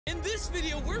this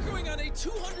video, we're going on a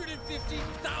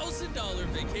 $250,000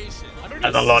 vacation.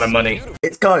 That's a lot of money.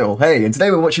 It's Kyle, hey, and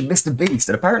today we're watching Mr. Beast,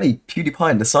 and apparently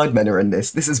PewDiePie and the Sidemen are in this.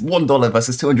 This is $1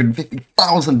 versus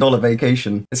 $250,000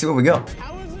 vacation. Let's see what we got.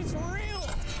 How is this real?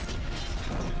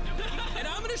 And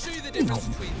I'm going to show you the difference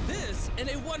between this and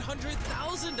a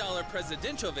 $100,000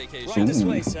 presidential vacation. Right this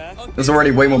way, sir. There's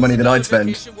already way more money than I'd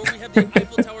spend. Where we have the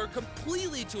Eiffel Tower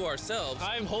completely to ourselves.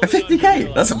 For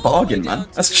 50k? That's a bargain, man.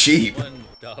 That's cheap.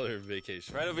 $1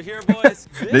 vacation. Right over here, boys.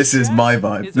 This is my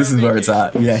vibe. This is where it's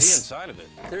at. Yes.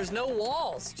 There's no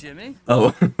walls, Jimmy.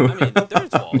 Oh. I mean,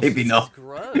 there's walls. Maybe not.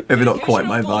 Maybe not quite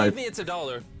my vibe. It's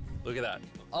 $1. Look at that.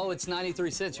 Oh, it's 93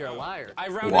 cents. You're a liar. I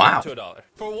rounded Wow. up to $1.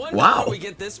 For $1, Wow. we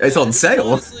get this. It's on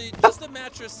sale. Honestly, just a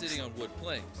mattress sitting on wood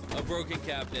planks, a broken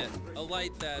cabinet, a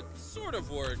light that sort of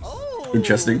works. Oh,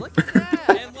 Interesting. Look at that.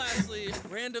 And lastly,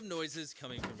 random noises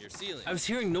coming from your ceiling. I was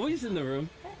hearing noise in the room,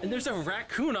 and there's a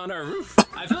raccoon on our roof.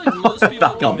 I feel like most people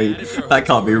That can't be. That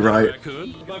can't be right.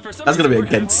 That's gonna be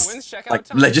against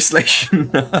like legislation.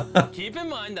 Keep in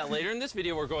mind that later in this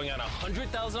video we're going on a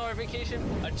 $100,000 vacation,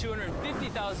 a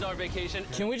 $250,000 vacation.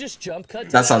 Can we just jump cut?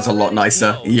 That sounds a lot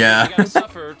nicer. No, Yeah. we gotta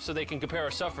suffer so they can compare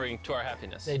our suffering to our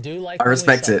happiness. They do like. I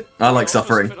respect it. I like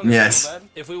suffering. Yes.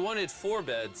 If we wanted 4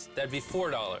 beds, that'd be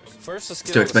 $4. First, let's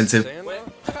get Too expensive.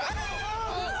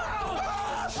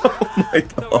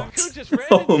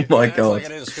 Oh my god. Oh my god.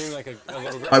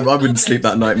 I wouldn't sleep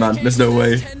that night, man. There's no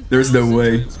way. There's no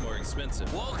way.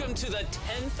 Welcome to the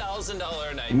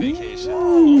 $10,000 night vacation.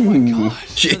 Ooh,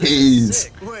 jeez.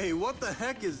 Wait, what the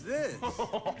heck is this?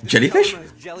 Jellyfish?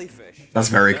 Jellyfish. That's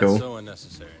very cool. So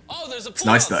unnecessary. Oh, there's a pool It's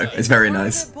nice though. outside. It's very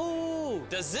nice.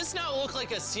 Does this not look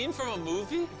like a scene from a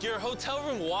movie? Your hotel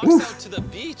room walks out to the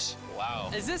beach.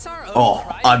 Wow. Is this our own Oh,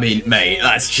 private I mean, mate,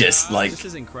 that's just like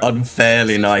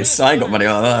unfairly nice. I ain't got money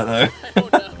like that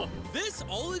though. This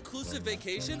all-inclusive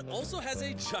vacation also has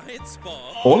a giant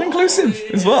spa. All-inclusive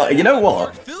as well. You know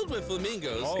what? Filled with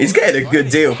flamingos. He's getting a good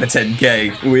deal for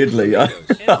 10k. Weirdly,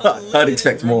 I'd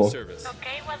expect more. Okay,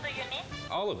 what do you need?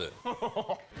 All of it.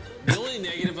 The only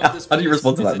negative of this How do you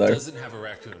respond to place that is though? it doesn't have a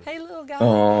raccoon. Hey, little guy.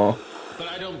 Oh. But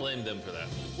I don't blame them for that.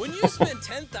 When you spend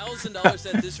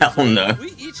 $10,000 at this Hell resort, no.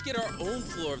 we each get our own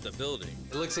floor of the building.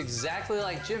 It looks exactly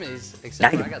like Jimmy's,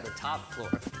 except for I got the top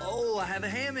floor. Oh, I have a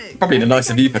hammock. Probably the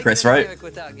nicer view for Chris, right?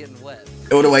 Without getting wet.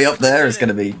 All the way up there is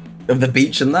gonna be of the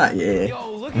beach and that. Yeah.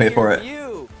 Yo, look I'm here at for your it.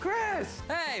 view. Chris!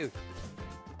 Hey!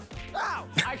 Ow!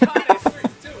 I caught it!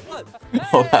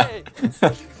 Hold on. Hey!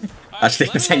 Actually,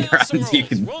 for 10 grand, you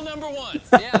can. Rule number 1.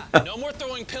 Yeah. No more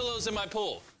throwing pillows in my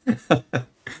pool.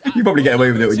 You probably get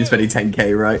away with it when you're spending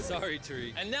 10k, right? Sorry,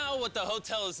 Tariq. And now what the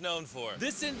hotel is known for.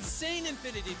 This insane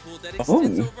infinity pool that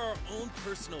extends Oh. over our own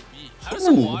personal beach. How does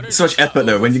the water Ooh, so much just effort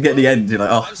though. When you get to the end, you're like,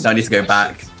 oh, I have now I need to go so many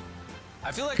back. questions.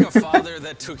 I feel like a father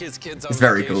that took his kids on It's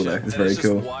very vacation cool, though. It's and very is just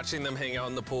cool. watching them hang out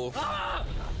in the pool. The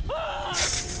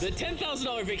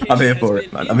 $10,000 vacation. I'm here has for it,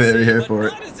 been man. I'm here insane, for but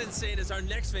it. Not as insane as our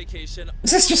next vacation.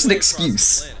 Is this just an all the way across the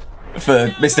excuse planet. for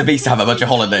Mr. Beast to have a bunch of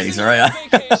holidays, alright?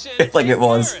 I feel like it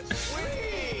was.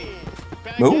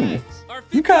 Ooh. Our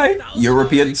Okay. $50,000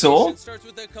 European vacation tour? starts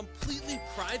with a completely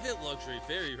private luxury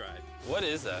ferry ride. What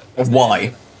is that?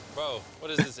 Why? Bro,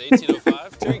 what is this,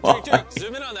 1805? Tariq,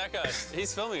 zoom in on that guy.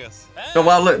 He's filming us. Hey, Oh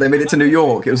wow, look, they made it to New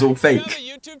York. It was all you have a fake.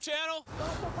 YouTube channel?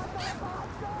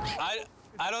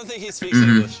 I don't think he speaks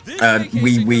English. This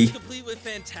we- vacation comes complete with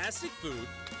fantastic food,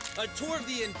 a tour of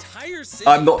the entire city.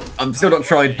 I'm still not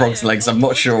tried Frog's Legs. I'm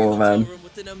not sure, man.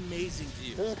 With an amazing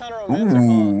view.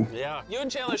 Ooh. Yeah. You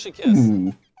and Chandler should kiss.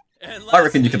 Ooh. And I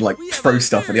reckon you could like we have throw a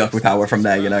stuff at the very Eiffel Tower from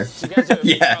there, you know.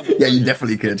 Yeah, yeah, you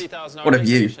definitely could. $50,000 What have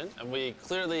you? vacation, and we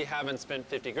clearly haven't spent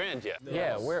 50 grand yet.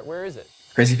 Yeah, where is it?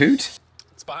 Crazy food?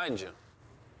 It's behind you.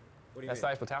 That's the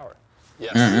Eiffel Tower.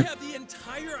 Yes. We have the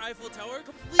entire Eiffel Tower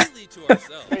completely to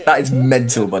ourselves. That is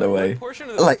mental, by the way. Portion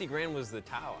of the Like- 50 grand was the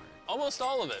tower. Almost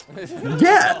all of it.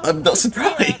 Yeah, I'm not The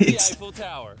surprised. Eiffel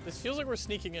Tower. This feels like we're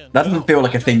sneaking in. That doesn't feel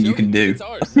like a thing you can do. It's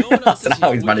ours. No one else I don't is know how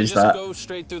here. he's We can managed just that. go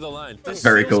straight through the line. This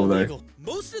Very feels cool, though. illegal.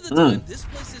 Most of the time, this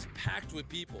place is packed with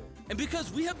people. And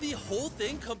because we have the whole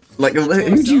thing completely Like, to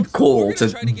who do you ourselves, call we're to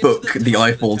gonna try get book to the top of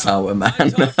Eiffel Tower, man?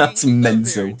 I'm talking That's the very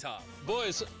mental. top.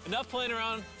 Boys, enough playing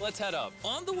around. Let's head up.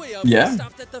 On the way up, Yeah. we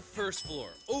stopped at the first floor,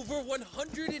 over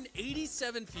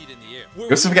 187 feet in the air. You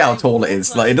also forget how tall it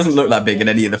is. Like, it doesn't look that big in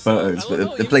any of the photos,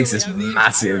 but the place is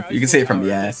massive. You can see it from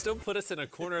the air. Still put us in a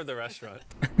corner of the restaurant.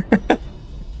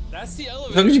 That's the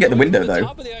elevator. As long as you get the going window, from though.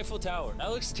 Top of the Eiffel Tower. That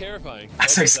looks terrifying.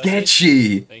 That's so Okay,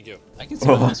 sketchy. Thank you. I can see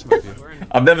my Oh. house from up here.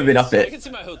 I've never been up I it. can see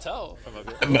my hotel from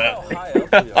up here.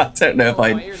 I don't know if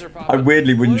I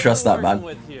weirdly wouldn't trust that, man.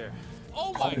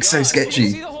 Oh my It's so God. sketchy. You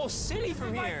can see the whole city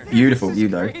from here. Beautiful view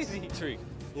though. Crazy.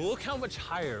 Look how much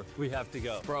higher we have to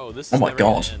go. Bro, this is Oh my never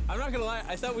gonna God. end. I'm not gonna lie,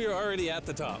 I thought we were already at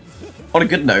the top. On a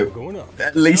good note,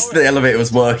 at least the elevator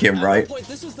was working, right?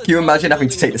 Can you imagine having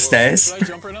to take the stairs? Should I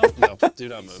jump right now? No, do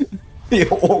not move. You're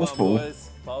Come on, awful. boys.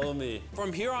 Follow me.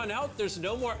 From here on out, there's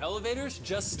no more elevators,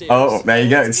 just stairs. Oh, there you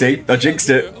go. See, I jinxed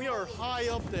it. We are high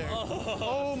up there.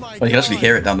 Oh my god. Well, you can actually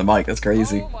hear it down the mic. That's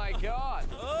crazy. Oh my god.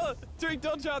 Drink,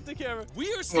 don't drop the camera.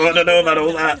 We are I don't know about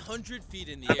all that. 900 feet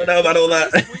in the I air. don't know about all that.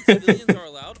 At this point, civilians are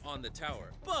allowed on the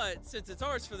tower. But since it's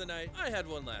ours for the night, I had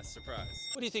one last surprise.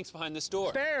 What do you think's behind this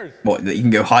door? Stairs. What, that you can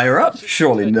go higher up?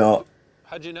 Surely not.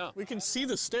 How'd you know? We can see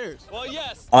the stairs. Well,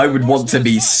 yes. I would want to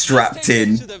be strapped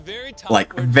in,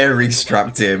 like very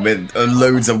strapped in with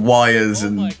loads of wires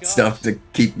and stuff to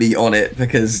keep me on it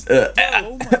because.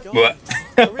 Oh my god.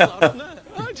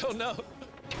 I don't know.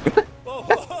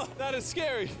 Oh, that is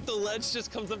scary. The ledge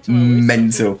just comes up to my waist.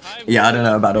 Mental. Yeah, I don't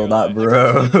know about all that,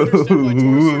 bro.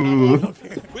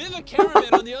 We have a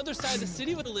cameraman on the other side of the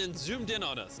city with a lens zoomed in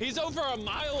on us. He's over a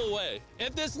mile away.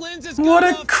 If this lens is good What a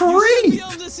enough, creep! you should be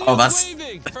able to see Oh, us that's-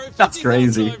 waving. For a that's $50,000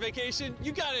 crazy. Vacation,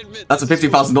 you gotta admit That's a this is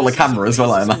 $50,000 camera as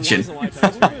well, I imagine.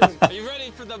 Are you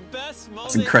ready for the best moment?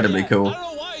 That's incredibly yet? cool. I don't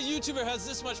know why a YouTuber has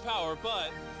this much power,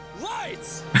 but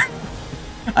lights.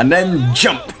 And then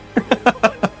jump.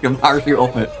 You can parachute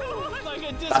off it. Like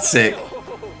a That's sick.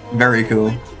 Very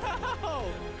cool.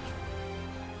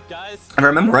 Guys, If I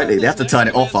remember rightly, they have to turn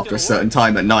it off after a certain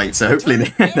time at night, so hopefully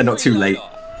they're not too late.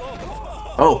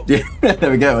 Oh, yeah, there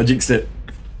we go, I jinxed it.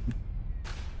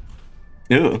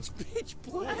 Ew.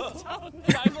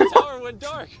 the Eiffel Tower went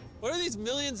dark. What are these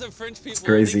millions of French people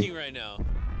crazy. thinking right now?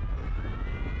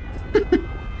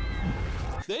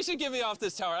 They should get me off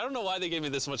this tower. I don't know why they gave me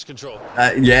this much control.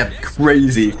 Yeah,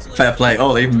 crazy. Fair play.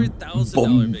 Oh, they even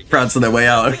bombed France on their way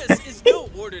out. This is no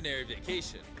ordinary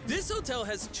vacation. This hotel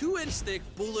has 2-inch thick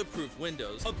bulletproof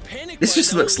windows. A panic This just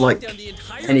button looks that will like lock down the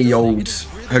entire any building old and is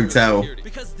really hotel. security.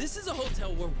 Because this is a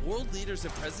hotel where world leaders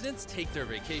and presidents take their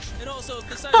vacation. And also,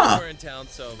 the Sidemen Huh. were in town,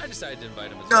 so I decided to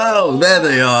invite them as well. Oh, there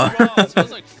they are. Wow, it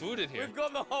smells like food in here. We've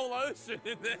got the whole ocean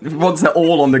in there. Once they're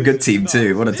all on the good team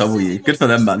too. What a This is W. the Good for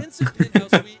them, most man. expensive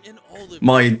penthouse suite in all of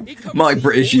My- Europe. It covers my the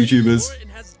British whole way YouTubers. floor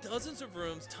and has dozens of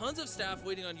rooms, tons of staff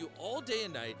waiting on you all day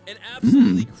and night, and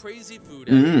absolutely crazy food.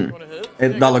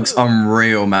 That looks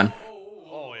unreal, man.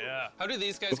 Oh yeah. How do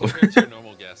these guys compare to your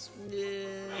normal guests?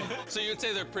 So you'd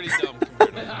say they're pretty dumb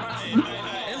compared to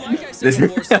And like I said This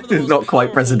before, some of the is most not quite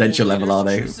powerful presidential world level, are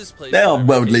they? leaders choose this place They are for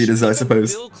world vacation. leaders, I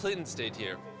suppose. Bill Clinton stayed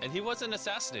here, and he wasn't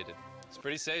assassinated. It's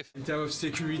pretty safe. In terms of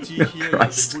security, here you have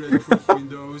Christ. the bulletproof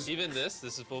windows. Even this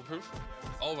is bulletproof.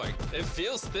 Oh my, it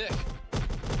feels thick.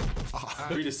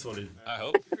 Really solid. I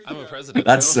hope. I'm a president.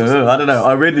 That's, I don't know.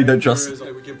 I really don't trust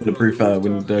We can put bulletproof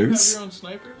windows. on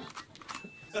sniper.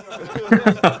 Are you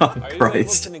able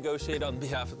Christ. to negotiate on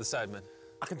behalf of the Sidemen?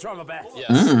 I can try my best.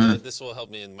 Yes, this will help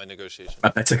me in my negotiation. A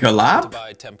better To collab?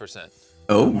 buy 10%.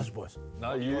 Oh.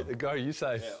 No, you go. You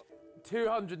say.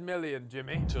 200 million,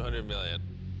 Jimmy. 200 million.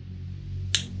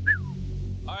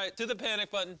 All right, to the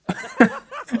panic button.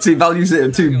 See, values it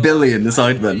at 2 billion, the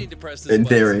I Sidemen. need to press this In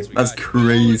button theory. since we That's got here. We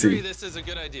all agree crazy. this is a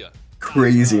good idea.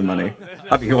 Crazy money.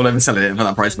 I think you'll never sell it for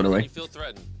that price, by the You way. feel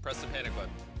threatened. Press the panic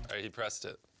button. All right, he pressed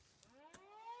it.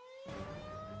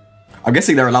 I'm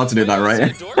guessing they're allowed to do that, Is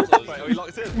right? the door closed? Are we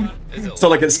locked in? Is it It's not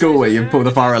like at school where you pull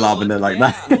the fire alarm and they're like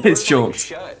that. It's chalked.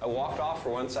 Shut. I walked off for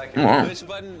 1 second. Oh. Which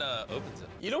button opens it?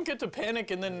 You don't get to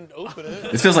panic and then open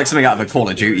it. This feels like something out of a Call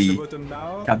of Duty Button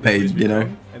now. campaign, you know?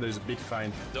 And there's a big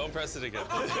fine. Don't press it again.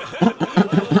 I've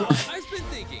been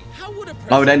thinking, how would a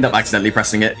I would end up president accidentally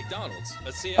pressing it. McDonald's?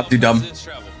 Let's see I'm how too dumb. presidents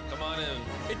travel. Come on in.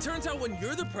 It turns out when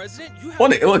you're the president, you have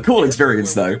What to a cool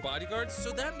experience, everywhere though. with your bodyguards,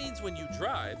 so that means when you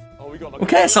drive, Oh, we got Well,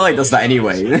 KSI does that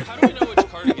anyway. How do we know which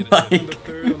car to get Like, into?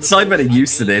 Sidemen are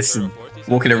used to this and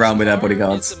walking around with their It's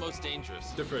bodyguards. the most dangerous.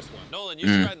 The first one. Nolan, you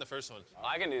should ride in the first one.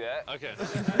 I can do that. Okay.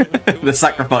 The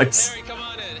sacrifice. Harry, come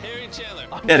on in. Harry Chandler.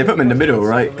 Yeah, they put them in the middle,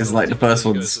 right? Because, like, the first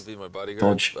You guys one's will be my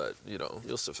bodyguard, dodge. but you know,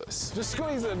 you'll suffice. Just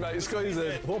squeeze in, mate. Squeeze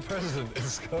in. What president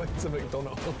is going to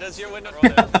McDonald's? That's your window.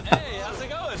 Hey, how's it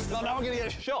going? No, now we're gonna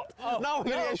get shot. Now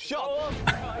we're gonna get shot.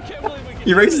 I can't believe we can.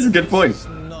 He raises a good point.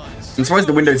 I'm surprised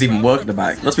the windows even work at the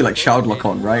back. Must be like child lock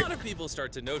on, a right? lot of people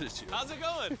start to notice you. How's it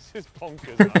going? It's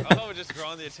bonkers. I thought we're just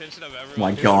drawing the attention of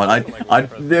everyone. My god,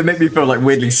 they make me feel like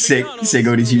weirdly sick seeing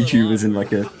all these YouTubers in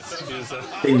like a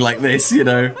thing like this, you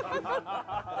know?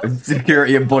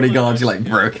 Security and bodyguards, you're like,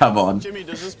 bro, come on. Jimmy,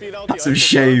 does this beat out the That's some Eiffel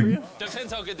Tower for shame. you?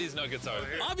 Depends how good these nuggets are.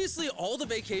 Obviously, all the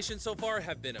vacations so far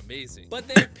have been amazing, but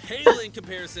they pale in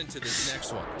comparison to this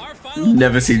next one. Our final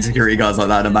Never seen security guards like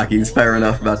that in Mackey's. Fair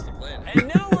enough, man. And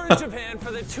now we're in Japan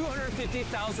for the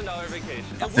 $250,000 vacation.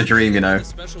 That's the dream, you know.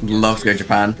 Love to go to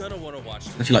Japan.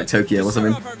 Actually, like Tokyo or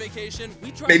something.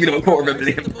 Maybe not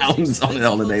 £250,000 on a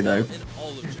holiday, though.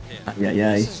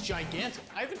 Yeah. This is gigantic.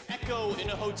 I have an Echo in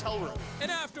a hotel room.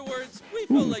 And afterwards, we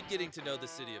felt like getting to know the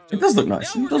city of Tokyo. It does look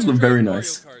nice. Now It does we're look gonna very drive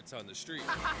nice. Mario Karts on the street.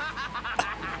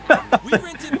 We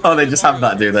rented Oh, they just have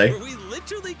that, do they? where we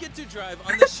literally get to drive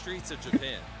on the streets of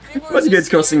Japan. Imagine going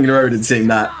crossing the road and seeing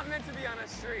that.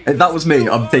 If that was me,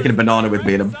 I'm taking a banana with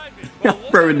me and I'm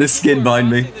throwing the skin behind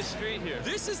me.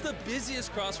 This is the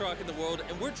busiest crosswalk in the world,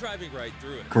 and we're driving right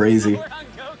through it. Crazy. We're on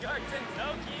go-karts in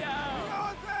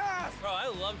Tokyo. Bro, I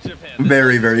love Japan.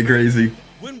 Very, very crazy.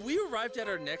 When we arrived at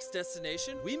our next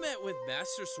destination, we met with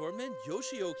Master Swordman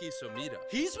Yoshioki Somida.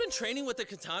 He's been training with the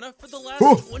katana for the last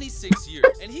Ooh. 26 years,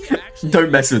 and he actually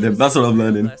Don't mess with him. That's what I'm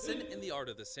learning. lesson in the art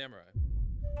of the samurai.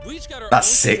 We each got our That's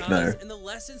own sick, katanas, though. and the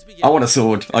lessons began. I want a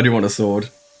sword. I do want a sword.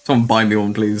 Someone buy me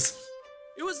one, please.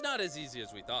 It was not as easy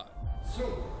as we thought.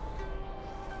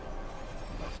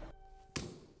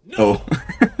 Oh.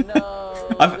 No,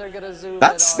 they're gonna zoom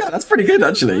That's it on. that's pretty good, My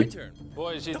actually. turn.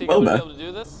 Boys, you think Well I'm gonna done. be able to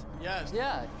do this? Yes.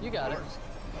 Yeah, you got it.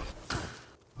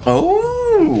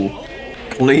 Oh,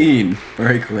 clean.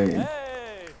 Very clean.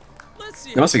 Hey! Let's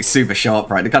see. It must be super sharp,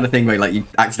 right? The kind of thing where like you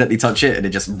accidentally touch it and it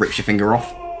just rips your finger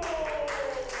off.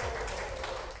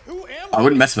 Who am I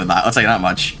wouldn't mess with that. I'll tell you that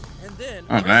much. And then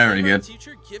Oh, our very samurai good.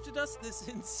 teacher gifted us this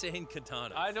insane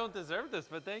katana. I don't deserve this,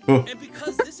 but thank Oh. And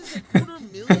because this is a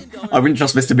 $250,000 I wouldn't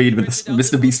trust Mr. Beast with the,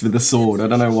 Mr. Beast with the sword. I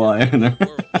don't know why. I don't know.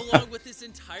 along with this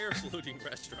entire floating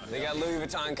restaurant. They got Louis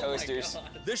Vuitton coasters.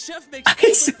 The chef makes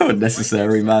It's so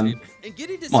unnecessary, man. And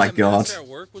getting to see My a God. master at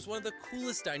work was one of the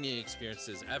coolest dining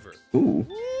experiences ever. Ooh.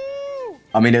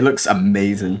 I mean, it looks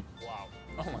amazing. Wow.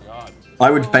 Oh my god. I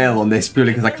would fail on this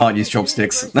purely because I can't use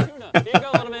chopsticks. Here you go,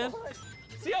 little man.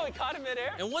 See how we caught him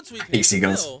midair? And once we paid Hey,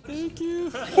 seagulls. the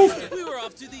bill, we were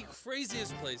off to the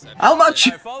craziest place I've How been. much?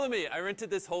 All right, follow me. I rented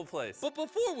this whole place. But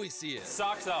before we see it,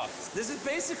 Socks off. This is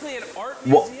basically an art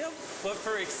What? museum, but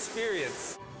for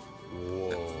experience.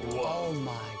 Oh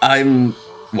my.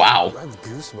 Wow. That's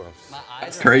goosebumps. My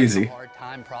eyes are crazy. having a hard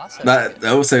time processing That it. I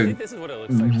also think this is what it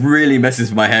looks like. really messes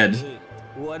with my head.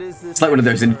 What is this? It's like one of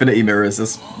those infinity mirrors.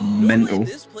 That's mental. normally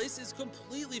this place is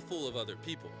completely full of other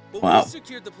people. But Wow. we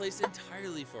secured the place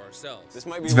entirely for ourselves. This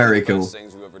might be It's one of very the cool. best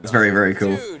things we've ever done. It's very, very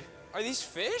cool. Dude, are these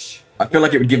fish? I feel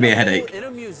like it would give me a headache. In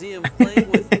a museum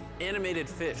playing with animated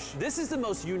fish. This is the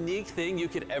most unique thing you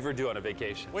could ever do on a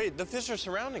vacation. Wait, the fish are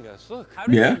surrounding us. Look. How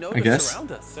do Yeah, you know I to guess.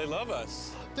 surround us? They love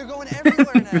us. They're going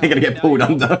everywhere now. They're gonna get Now pulled you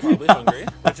know under. we're probably hungry,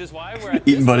 which is why we're at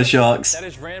Eaten this by the restaurant sharks. That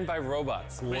is ran by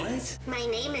robots. What? My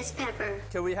name is Pepper.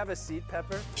 Can we have a seat,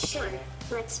 Pepper? Sure.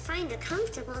 Let's find a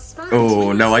comfortable spot.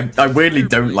 Oh no, I weirdly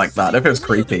don't like that. That feels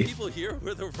creepy. People here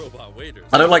were the robot waiters.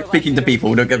 I don't like speaking to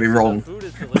people, don't get me wrong. Food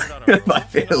is delivered on a But I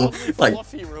feel like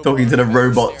talking to the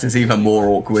robots is even more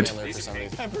awkward.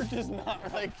 Pepper does not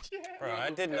like Bro, I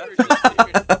did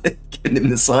nothing. Getting him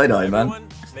the side eye, man. Everyone,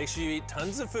 make sure you eat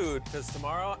tons of food, because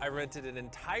tomorrow I rented an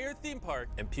entire theme park,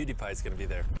 and PewDiePie is gonna be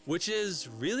there. Which is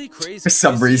really crazy. For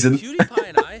some You see, reason. PewDiePie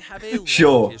and I have a long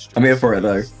Sure, history. I'm here for it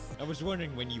though. I was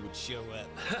wondering when you would show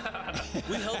up.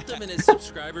 We helped him in his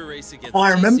subscriber race against Oh,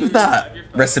 I remember T-Series. that.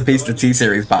 Recipes to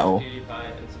T-Series battle.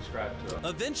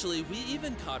 Eventually, we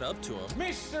even caught up to him.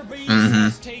 Mr. Beast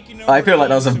has taken over. I feel like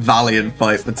that was a valiant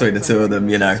fight between the two of them,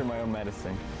 you know. My own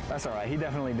medicine. That's alright, he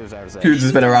definitely deserves it. Pewds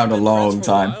has been around a We've been long friends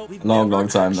for a time. while. We've Long, never long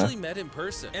time though. actually met in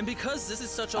person. And because this is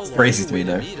such a long crazy to me, way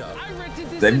though. meet up,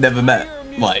 They've never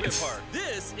met. Like,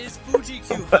 this is Fuji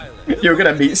Q Highland. you're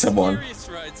gonna meet someone.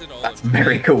 That's a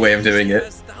very cool way of doing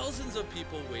it. Thousands of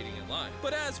people waiting in line.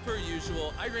 But as per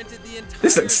usual, I rented the entire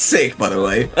This looks sick, by the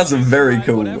way. That's a very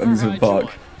cool amusement park.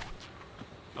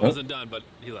 I wasn't done, but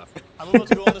he left. I'm about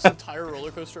to go on this entire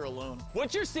roller coaster alone.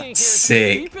 What you're seeing here is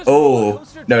Sick. the deepest roller Oh,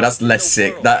 coaster no, that's drop less in the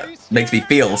sick. world. That makes me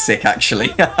feel sick, actually.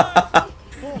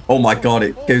 Oh my god,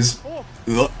 it goes...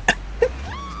 Ugh.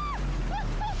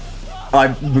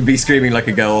 I would be screaming like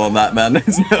a girl on that, man.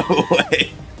 There's no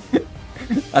way.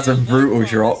 That's a brutal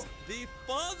drop. The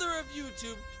father of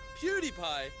YouTube,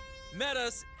 PewDiePie, met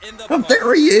us in in the Oh, park.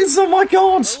 there he is! Oh my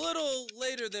god! A little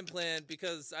later than planned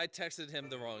because I texted him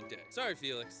the wrong day. Sorry,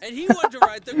 Felix. And he wanted to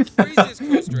ride the craziest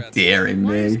coaster out there. Dear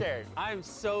me. I'm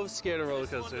so scared of roller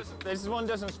coasters. This one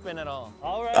doesn't spin at all.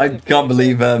 All right. I can't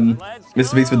believe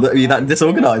Mr. Beast would be that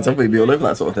disorganized. I thought he'd be all over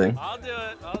that sort of thing. I'll do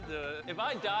it. I'll do it. If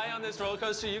I die on this roller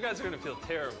coaster, you guys are gonna feel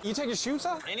terrible. You take your shoes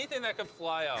off? Anything that could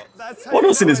fly out. What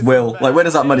else in his will? Like, where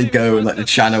does that money go and like the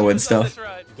channel and stuff?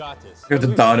 Right. Got this. Go to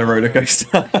die on a roller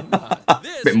coaster.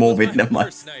 Bit morbid, never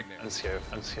mind. I'm scared.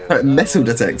 I'm scared. Right, metal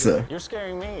detector. You're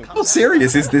scaring me. How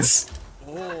serious is this?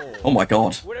 Oh my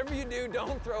god. Whatever you do,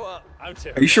 don't throw up. I'm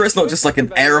terrified. Are you sure it's not just like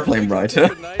an aeroplane ride?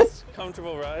 Nice,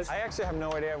 comfortable rise. I actually have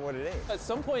no idea what it is. At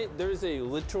some point, there's a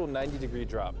literal 90-degree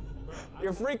drop.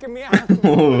 You're freaking me out.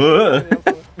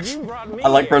 You brought me I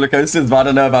like here. roller coasters, but I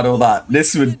don't know about all that.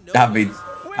 This would have me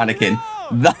panicking.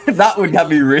 That would have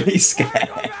me really scared.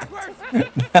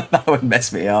 That would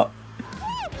mess me up.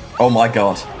 Oh my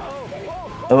god.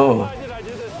 Oh.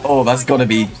 Oh, that's gotta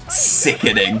be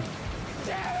sickening.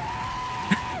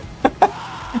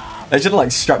 They should have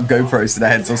like strapped GoPros to their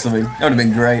heads or something. That would have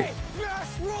been great.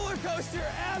 Best roller coaster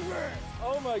ever.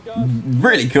 Oh my god.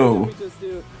 Really cool.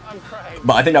 I'm crying.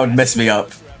 But I think that would mess me up.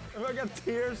 If I got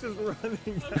tears just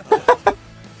running down.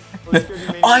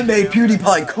 I made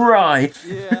PewdiePie cry.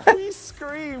 Yeah. We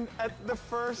screamed at the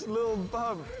first little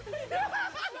bump.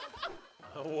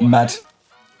 Mad.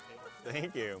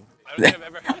 Thank you.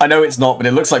 I know it's not, but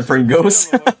it looks like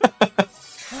Pringles.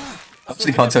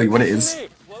 Actually can't tell you what it is.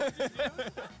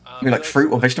 I mean, like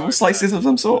fruit or vegetable slices of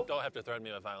some sort? Don't have to threaten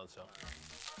me with violence, though.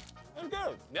 I'm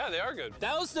good. Yeah, they are good.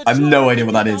 That was the I have no idea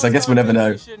what that is. I guess we'll never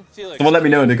know. Someone let me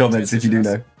know in the comments if you do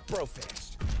know.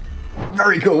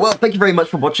 Very cool. Well, thank you very much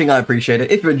for watching. I appreciate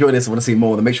it. If you enjoyed this and want to see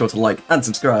more, then make sure to like and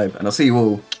subscribe. And I'll see you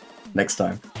all next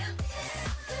time.